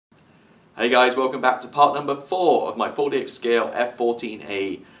Hey guys, welcome back to part number 4 of my 48th scale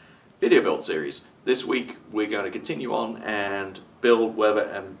F-14A video build series. This week we're going to continue on and build, weather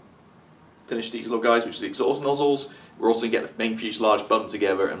and finish these little guys, which are the exhaust nozzles. We're also going to get the main fuselage bundled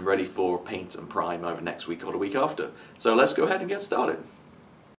together and ready for paint and prime over next week or the week after. So let's go ahead and get started.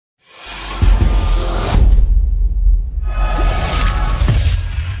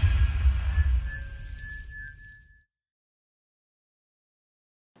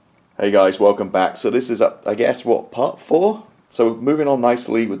 Hey guys, welcome back. So this is, I guess, what, part 4? So moving on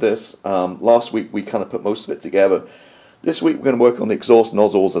nicely with this. Last week we kind of put most of it together. This week we're going to work on the exhaust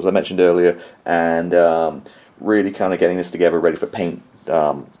nozzles, as I mentioned earlier, and really kind of getting this together, ready for paint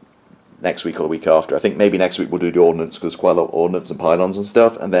next week or the week after. I think maybe next week we'll do the ordnance, because there's quite a lot of ordnance and pylons and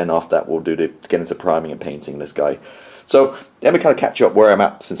stuff, and then after that we'll do get into priming and painting this guy. So let me kind of catch up where I'm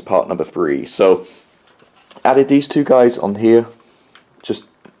at since part number 3. So added these two guys on here.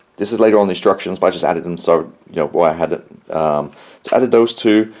 This is later on the instructions, but I just added them so you know why I had it. So added those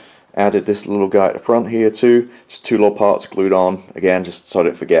two, added this little guy at the front here too. Just two little parts glued on. Again, just so I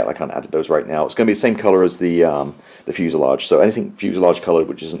don't forget, I kind of added those right now. It's going to be the same color as the fuselage. So anything fuselage colored,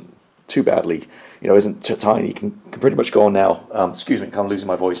 which isn't too badly, you know, isn't too tiny, can pretty much go on now. Excuse me, I'm kind of losing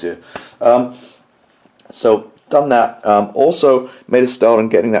my voice here. So done that. Also made a start on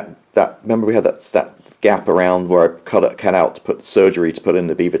getting that. Remember we had that gap around where I cut out to put surgery to put in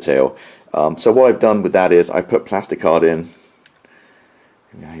the beaver tail. So what I've done with that is I put plastic card in.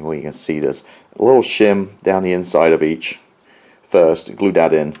 Well, you can see this a little shim down the inside of each first, and glued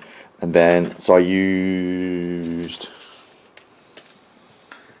that in, and then so I used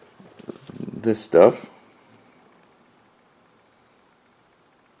this stuff.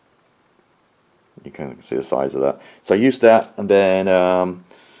 You can see the size of that. So I used that, and then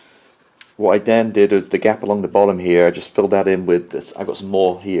what I then did is the gap along the bottom here, I just filled that in with this. I've got some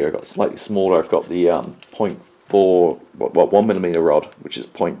more here. I've got slightly smaller. I've got the 1 millimeter rod, which is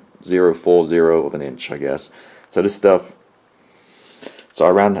 0.040 of an inch, I guess. So this stuff. So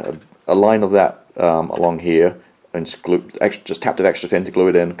I ran a line of that along here and just tapped it extra thin to glue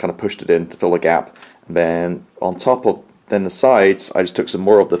it in. Kind of pushed it in to fill the gap. And then on top of the sides, I just took some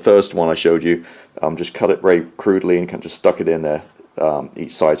more of the first one I showed you. Just cut it very crudely and kind of just stuck it in there.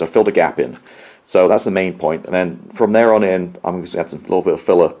 Each side, so I filled a gap in. So that's the main point, and then from there on in I'm going to add some little bit of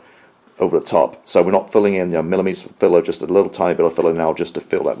filler over the top. So we're not filling in millimeters of filler, just a little tiny bit of filler now just to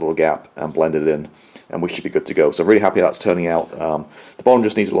fill that little gap and blend it in, and we should be good to go. So really happy that's turning out. The bottom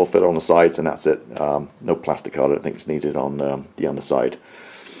just needs a little filler on the sides, and that's it. No plastic card, I don't think it's needed on the underside.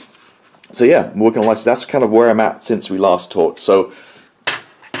 So yeah, we're working on license. That's kind of where I'm at since we last talked. So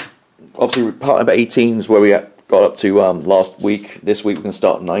obviously part number 18 is where we got up to last week. This week we're going to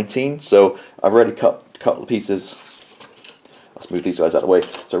start 19. So I've already cut a couple of pieces. I'll smooth these guys out of the way.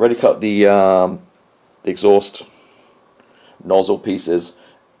 So I already cut the exhaust nozzle pieces,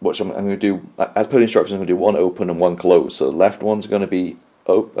 which I'm going to do, as per the instructions, I'm going to do one open and one closed. So the left one's going to be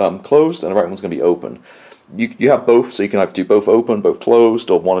closed and the right one's going to be open. You have both, so you can either do both open, both closed,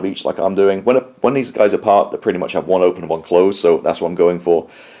 or one of each like I'm doing. When these guys are apart, they pretty much have one open and one closed, so that's what I'm going for.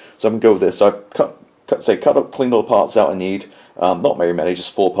 So I'm going to go with this. So I cut up, clean all the parts out I need. Not very many,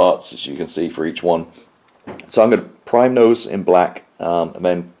 just 4 parts, as you can see, for each one. So I'm going to prime those in black, and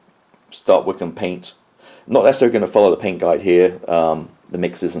then start working on paint. I'm not necessarily going to follow the paint guide here, the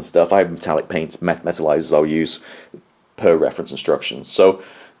mixes and stuff. I have metallic paints, metallizers I'll use per reference instructions. So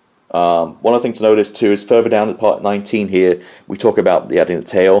one other thing to notice too is further down at part 19 here, we talk about adding the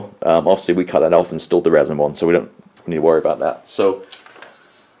tail. Obviously we cut that off and installed the resin one, so we don't need to worry about that. So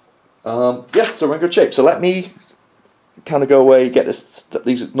yeah, so we're in good shape. So let me kind of go away, get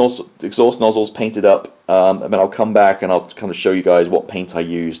these exhaust nozzles painted up, and then I'll come back and I'll kind of show you guys what paint I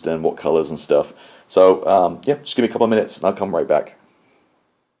used and what colors and stuff. So yeah, just give me a couple of minutes and I'll come right back.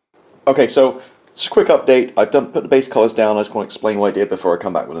 Okay, so just a quick update. I've put the base colors down. I just want to explain what I did before I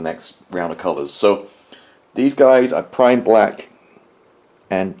come back with the next round of colors. So these guys I primed black,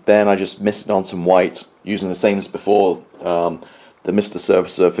 and then I just misted on some white using the same as before. The Mr.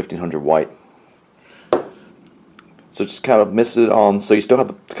 Surfacer 1500 white. So just kind of mist it on, so you still have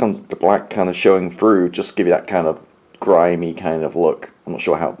the black kind of showing through, just to give you that kind of grimy kind of look. I'm not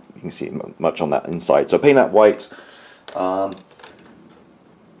sure how you can see much on that inside. So paint that white.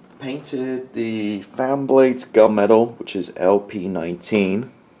 Painted the fan blades gunmetal, which is LP19.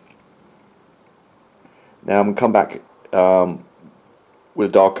 Now I'm going to come back with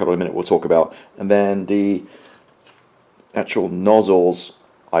a dark color in a minute we'll talk about. And then the actual nozzles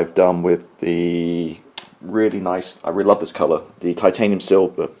I've done with the really nice, I really love this color, the titanium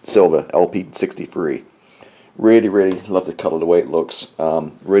silver LP63. Really, really love the color, the way it looks.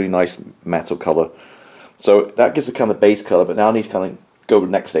 Really nice metal color. So that gives the kind of base color, but now I need to kind of go to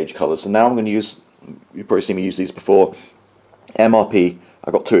the next stage colors. So now I'm going to use, you've probably seen me use these before, MRP.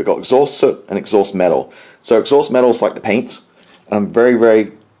 I've got two. I've got exhaust soot and exhaust metal. So exhaust metal is like the paint. I'm very,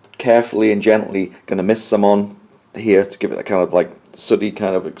 very carefully and gently going to mist some on here to give it that kind of like sooty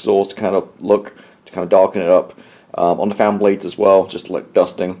kind of exhaust kind of look, to kind of darken it up. On the fan blades as well, just like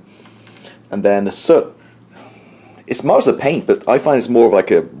dusting. And then the soot, it's most of the paint, but I find it's more of like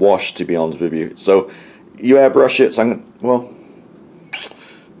a wash, to be honest with you. So you airbrush it, so I'm going to, well,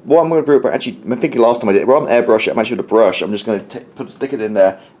 what I'm going to do, actually, I'm thinking last time I did it, rather than airbrush it, I'm actually with a brush, I'm just going to stick it in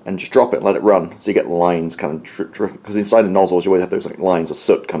there and just drop it and let it run. So you get the lines kind of drip, because inside the nozzles you always have those like lines of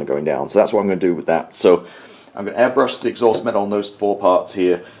soot kind of going down. So that's what I'm going to do with that. So I'm going to airbrush the exhaust metal on those four parts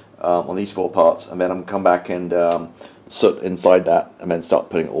here, on these four parts, and then I'm going to come back and soot inside that, and then start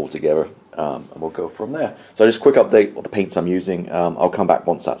putting it all together, and we'll go from there. So just a quick update of the paints I'm using. I'll come back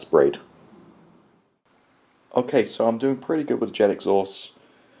once that's sprayed. Okay, so I'm doing pretty good with the jet exhausts.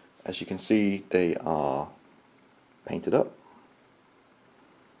 As you can see, they are painted up.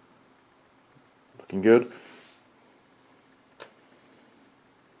 Looking good.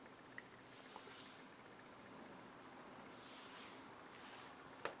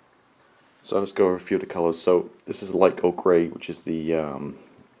 So let's go over a few of the colors. So this is a light gold grey, which is the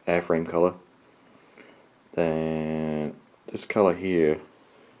airframe color. Then this color here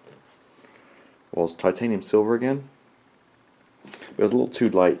was titanium silver again. It was a little too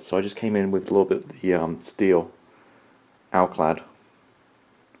light, so I just came in with a little bit of the steel alclad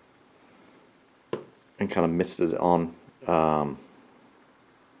and kind of misted it on,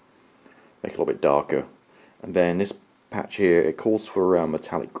 make it a little bit darker. And then this patch here, it calls for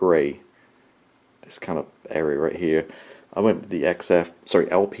metallic grey. This kind of area right here, I went with the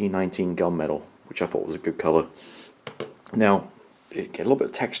LP19 gunmetal, which I thought was a good color. Now it get a little bit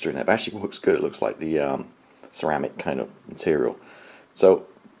of texture in it, but actually looks good. It looks like the ceramic kind of material. So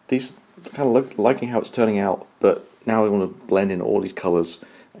these kind of look, liking how it's turning out, but now I want to blend in all these colors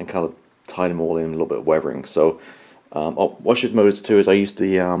and kind of tie them all in a little bit of weathering. So what I should notice too is I used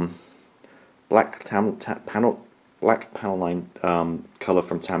the black panel line color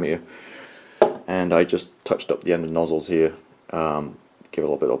from Tamiya, and I just touched up the end of the nozzles here, give it a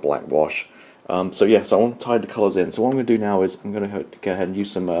little bit of black wash. So yeah, so I want to tie the colors in. So what I'm going to do now is I'm going to go ahead and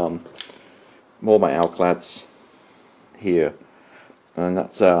use some more of my alclads here, and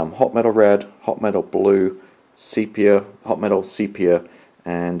that's hot metal red, hot metal blue, sepia, hot metal sepia,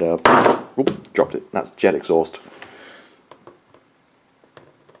 and dropped it. That's jet exhaust.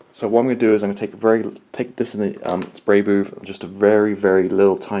 So what I'm going to do is I'm going to take this in the spray booth, just a very, very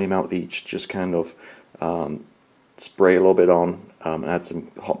little tiny amount each, just kind of spray a little bit on, and add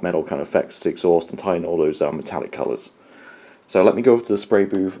some hot metal kind of effects to the exhaust and tie in all those metallic colors. So let me go over to the spray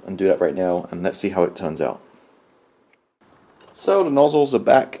booth and do that right now, and let's see how it turns out. So the nozzles are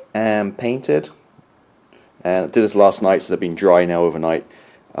back and painted, and I did this last night, so they've been dry now overnight.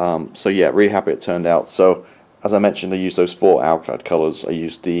 So yeah, really happy it turned out. So as I mentioned, I used those four alclad colors. I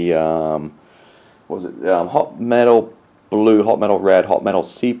used the hot metal blue, hot metal red, hot metal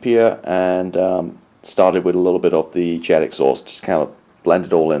sepia, and started with a little bit of the jet exhaust, just kind of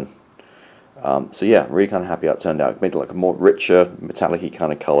blended all in. So yeah, really kind of happy how it turned out. It made it like a more richer, metallic-y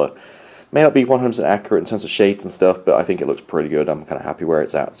kind of color. May not be 100% accurate in terms of shades and stuff, but I think it looks pretty good. I'm kind of happy where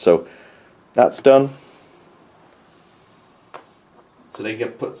it's at. So that's done. So they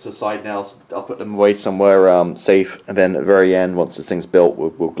get put to the side now. So I'll put them away somewhere safe, and then at the very end, once this thing's built,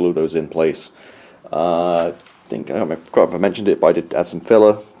 we'll glue those in place. I forgot if I mentioned it, but I did add some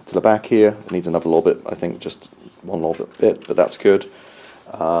filler to the back here. It needs another little bit, I think, just one little bit, but that's good.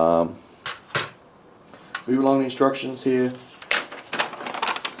 Move along the instructions here.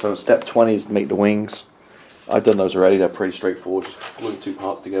 So step 20 is to make the wings. I've done those already. They're pretty straightforward. Just glue the two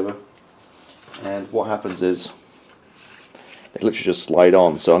parts together, and what happens is they literally just slide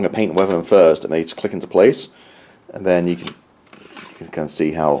on. So I'm going to paint and weather them first, and they just click into place, and then you can kind of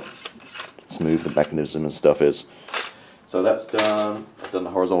see how smooth the mechanism and stuff is. So that's done. I've done the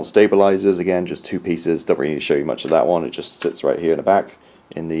horizontal stabilizers, again, just two pieces. Don't really need to show you much of that one. It just sits right here in the back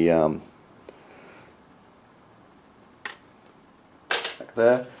in the back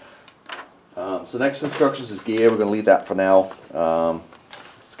there. So next instructions is gear. We're going to leave that for now.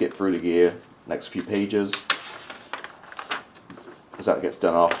 Skip through the gear next few pages, because that gets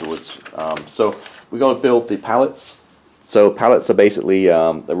done afterwards. So we got to build the pallets. So pallets are basically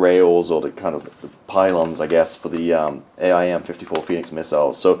the rails, or the kind of the pylons, I guess, for the AIM-54 Phoenix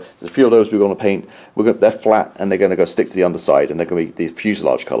missiles. So there's a few of those we're going to paint. They're flat, and they're going to go stick to the underside, and they're going to be the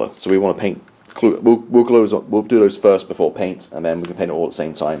fuselage color. So we want to paint we'll do those first before paint, and then we can paint it all at the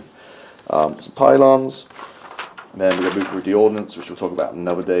same time. Some pylons, and then we're going to move through the ordnance, which we'll talk about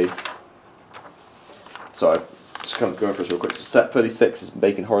another day. So I'm just kind of going through this real quick. So step 36 is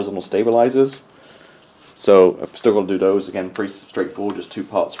making horizontal stabilizers. So I've still got to do those, again pretty straightforward, just 2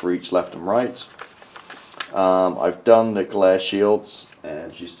 parts for each, left and right. I've done the glare shields,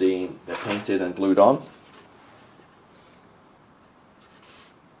 and as you've seen, they're painted and glued on.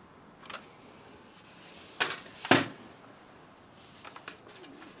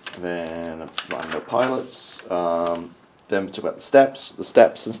 Then run the pilots. Then we talk about the steps. The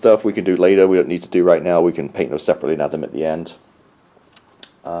steps and stuff we can do later. We don't need to do right now. We can paint those separately and add them at the end.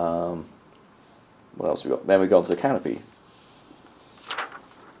 What else we got? Then we go on to the canopy.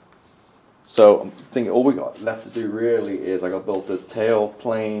 So I'm thinking all we got left to do really is I got to build the tail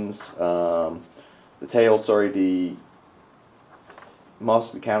planes, the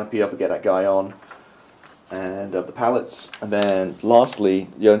mast of the canopy up and get that guy on, and the pallets. And then lastly,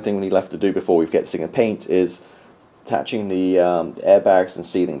 the only thing we need left to do before we get this thing in paint is attaching the airbags and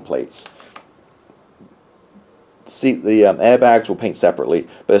sealing plates. The airbags will paint separately,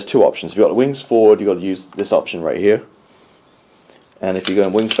 but there's 2 options. If you've got the wings forward, you've got to use this option right here. And if you're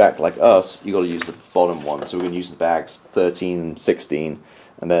going wings back like us, you've got to use the bottom one. So we're going to use the bags 13 and 16,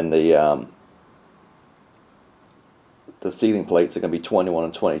 and then the sealing plates are going to be 21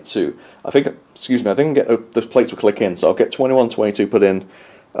 and 22. I think I can get the plates will click in, so I'll get 21 and 22 put in,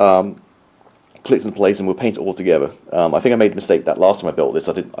 clicks in place, and we'll paint it all together. I think I made a mistake that last time I built this.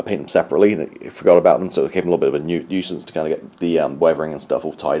 I painted them separately, and I forgot about them, so it became a little bit of a nuisance to kind of get the weathering and stuff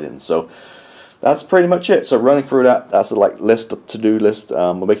all tied in. So that's pretty much it. So running through that, that's a to-do list.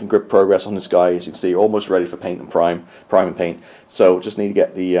 We're making good progress on this guy. As you can see, almost ready for paint and prime and paint. So just need to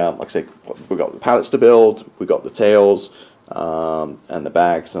get the like I say, we've got the pallets to build, we've got the tails, and the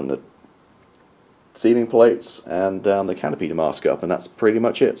bags and the sealing plates, and the canopy to mask up, and that's pretty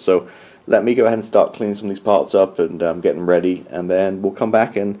much it. So let me go ahead and start cleaning some of these parts up and get them ready, and then we'll come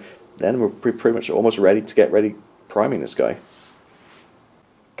back, and then we're pretty much almost ready to get ready priming this guy.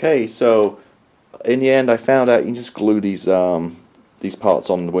 Okay, so in the end I found out you can just glue these parts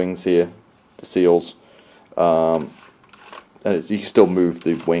on the wings here, the seals, and you can still move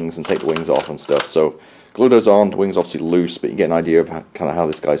the wings and take the wings off and stuff. So glue those on. The wings obviously loose, but you get an idea of kind of how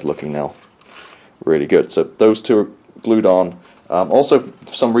this guy's looking now. Really good. So those 2 are glued on. Also,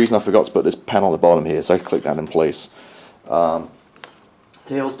 for some reason I forgot to put this pen on the bottom here, so I click that in place.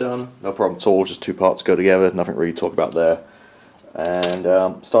 Tail's done, no problem at all, just 2 parts go together, nothing really to talk about there. And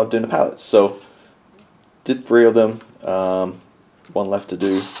started doing the pallets. So did 3 of them, 1 left to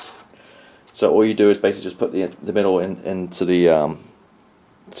do. So all you do is basically just put the middle into the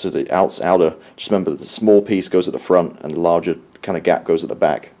outer. Just remember that the small piece goes at the front and the larger kind of gap goes at the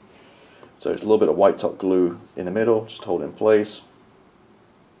back. So it's a little bit of white top glue in the middle, just hold it in place,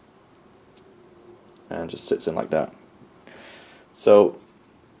 and just sits in like that. So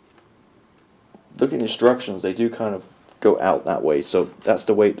looking at the instructions, they do kind of go out that way, so that's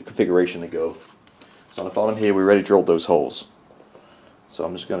the way the configuration they go. So on the bottom here we already drilled those holes. So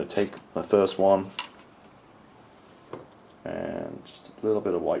I'm just going to take my first one and just a little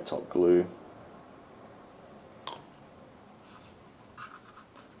bit of white top glue.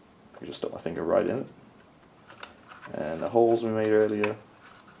 I just stuck my finger right in it. And the holes we made earlier, there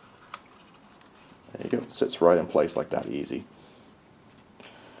you go, it sits right in place like that, easy.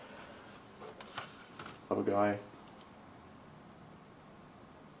 Other guy.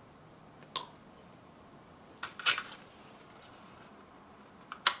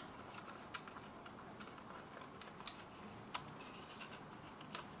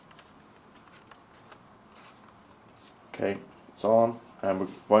 Okay, it's on, and we're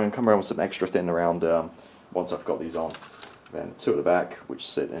going to come around with some extra thin around once I've got these on. Then 2 at the back, which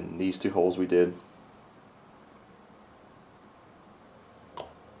sit in these 2 holes we did.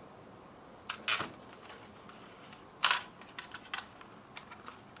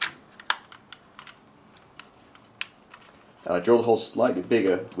 And I drill the holes slightly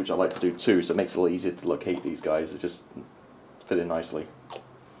bigger, which I like to do too, so it makes it a little easier to locate these guys. They just fit in nicely.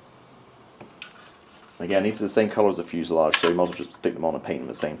 Again, these are the same colour as the fuselage, so you might as well just stick them on and paint them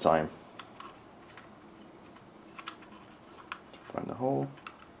at the same time. Find the hole.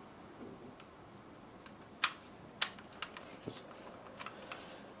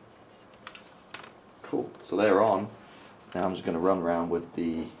 Cool, so they're on. Now I'm just going to run around with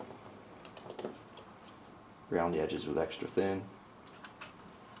around the edges with extra thin.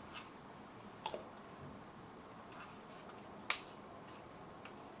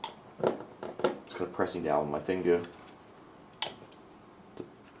 Just kind of pressing down with my finger to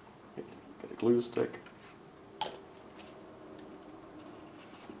get it glue stick.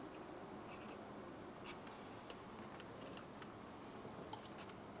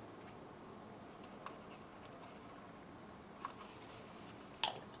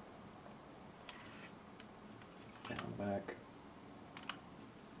 Down back.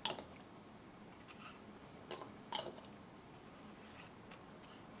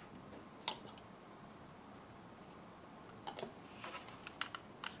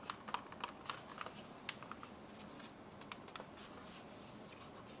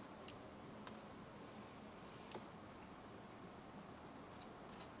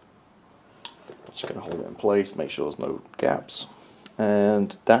 Just going to hold it in place, make sure there's no gaps,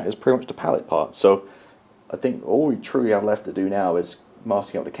 and that is pretty much the pallet part. So I think all we truly have left to do now is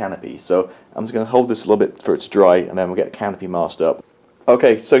masking up the canopy. So I'm just going to hold this a little bit for it to dry, and then we'll get the canopy masked up.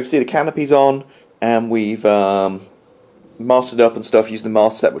 Okay, so you can see the canopy's on, and we've masked it up and stuff using the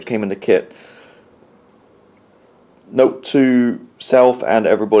mask set which came in the kit. Note to self and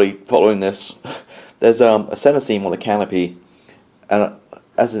everybody following this, there's a center seam on the canopy, and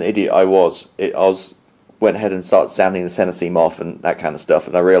as an idiot I went ahead and started sanding the center seam off and that kind of stuff,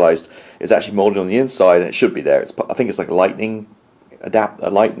 and I realized it's actually molded on the inside and it should be there. I think it's like a lightning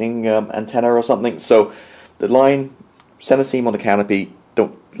antenna or something. So the center seam on the canopy,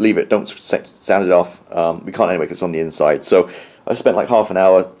 don't leave it, don't sand it off. We can't anyway because it's on the inside. So I spent like half an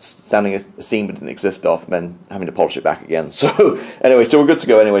hour sanding a seam that didn't exist off and then having to polish it back again. So anyway, so we're good to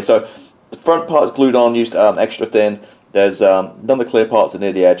go anyway. So the front part is glued on, used extra thin. There's none of the clear parts are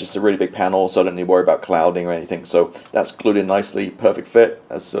near the edge. It's a really big panel, so I don't need to worry about clouding or anything. So that's glued in nicely, perfect fit.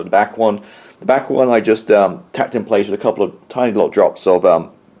 That's the back one. The back one I just tacked in place with a couple of tiny little drops of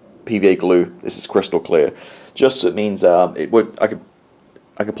PVA glue. This is crystal clear. Just so it means I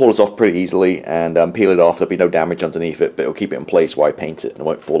could pull this off pretty easily and peel it off. There'll be no damage underneath it, but it'll keep it in place while I paint it and it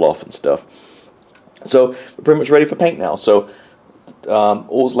won't fall off and stuff. So we're pretty much ready for paint now. So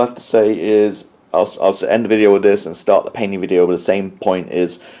all's left to say is I'll end the video with this and start the painting video with the same point.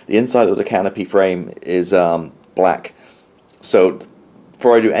 Is the inside of the canopy frame is black. So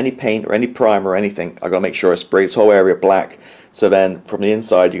before I do any paint or any primer or anything, I've got to make sure I spray this whole area black. So then from the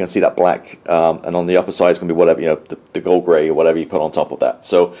inside you can see that black, and on the upper side is going to be whatever, you know, the gold grey or whatever you put on top of that.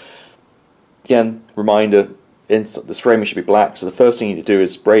 So again, reminder, this framing should be black. So the first thing you need to do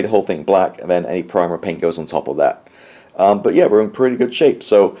is spray the whole thing black, and then any primer or paint goes on top of that. But yeah, we're in pretty good shape.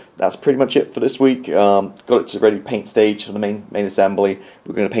 So that's pretty much it for this week. Got it to ready paint stage for the main assembly.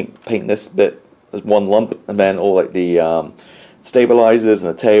 We're going to paint this bit as one lump, and then all like the stabilizers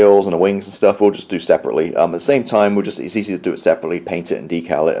and the tails and the wings and stuff we'll just do separately. At the same time, it's easy to do it separately, paint it and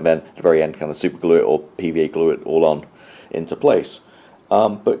decal it, and then at the very end kind of super glue it or PVA glue it all on into place.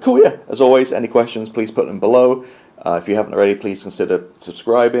 But cool, yeah. As always, any questions, please put them below. If you haven't already, please consider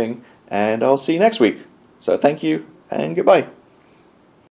subscribing, and I'll see you next week. So thank you and goodbye.